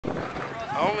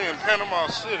Only in Panama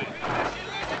City.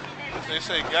 They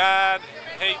say God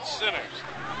hates sinners,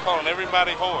 calling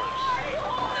everybody whores.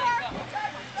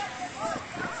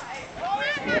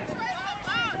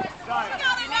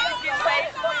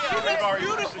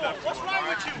 Beautiful. What's wrong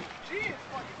with you?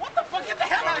 What the fuck? Get the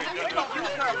hell out of here. Some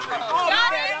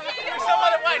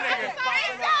other white nigga.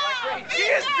 She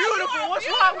is beautiful. What's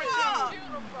wrong with you?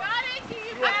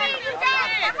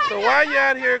 So why you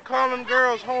out here calling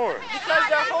girls whores? Because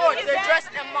they're whores. They're dressed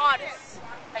immodest.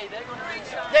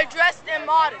 They're dressed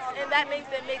immodest, and that means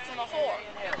that makes them a whore.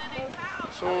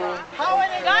 So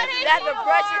that the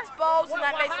breast exposed, and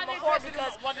that makes them a whore.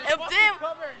 Because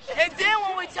and then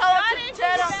when we tell them to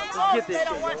tear down the clothes, they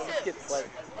don't want to.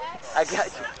 I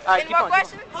got you. All right, any more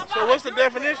questions? So what's the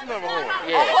definition of a whore?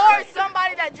 A whore is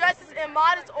somebody that dresses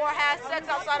immodest or has sex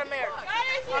outside of marriage.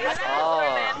 Oh.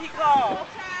 He called.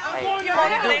 Hey, You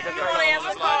want to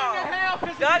answer call?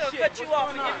 God will cut you off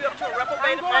and give you up to a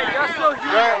reprobate offender. Y'all still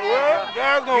human.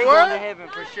 God's gonna You're what? going to heaven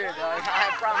for sure, dog.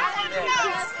 I promise you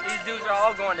that. These dudes are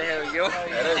all going to hell, yo.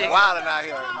 They wilding out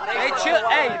here. They chill.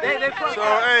 Hey, they So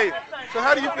hey, so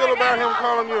how do you feel about him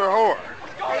calling you a whore?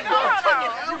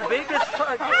 You big as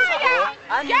fuck.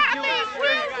 I need you.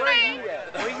 Where you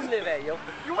at? Where you live at, yo?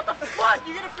 What the fuck?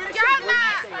 You gonna finish it?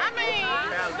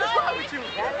 What's wrong with you?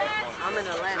 I'm in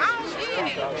Atlanta. How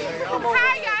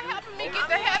y'all helping me get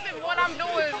to heaven? What I'm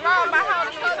doing is wrong. My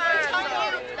house is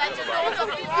that you're doing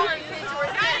something wrong and you need to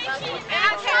repent. And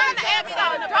I'm trying to ask the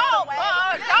adult,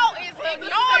 but adult is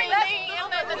ignoring me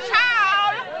and the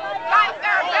child like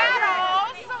they're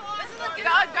battles. The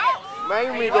adults. Man,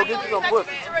 you need to go get you some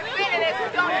pussy. To repent and if you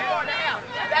don't, you're going to hell.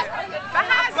 I'm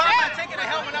not taking the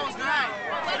hell when I was 9.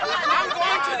 I'm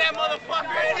going to that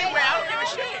motherfucker anyway. I don't give a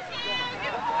shit.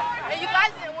 And you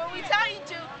guys, when we tell you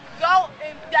to go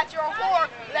and that you're a whore,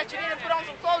 that you need to put on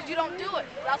some clothes, you don't do it.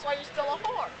 That's why you're still a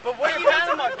whore. But where in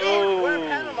Panama, dude? Where in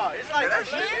Panama? It's like that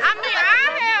shit. I mean,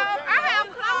 I have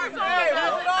clothes on. Hey,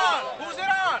 who's it on? Who's it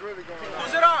on?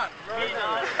 Who's it on?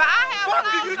 But I have Fuck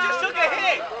clothes you, you just on. took a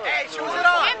hit. Hey, who's it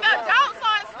on? And the adults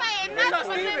aren't saying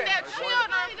nothing, but then their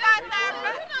children got there.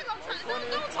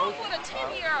 Don't talk with a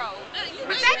 10-year-old.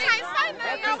 But they can't say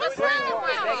nothing. What's wrong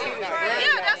with them?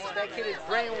 Yeah, that's what that kid is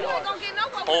brainwashed.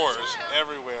 Whores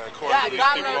everywhere, according to these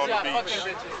people on the beach.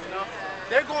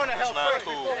 They're going to hell It's not first.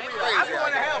 cool. I'm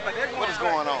going to hell, but they're going What is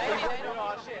going on?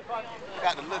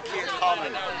 Got the little kids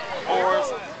calling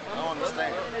whores. I don't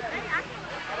understand.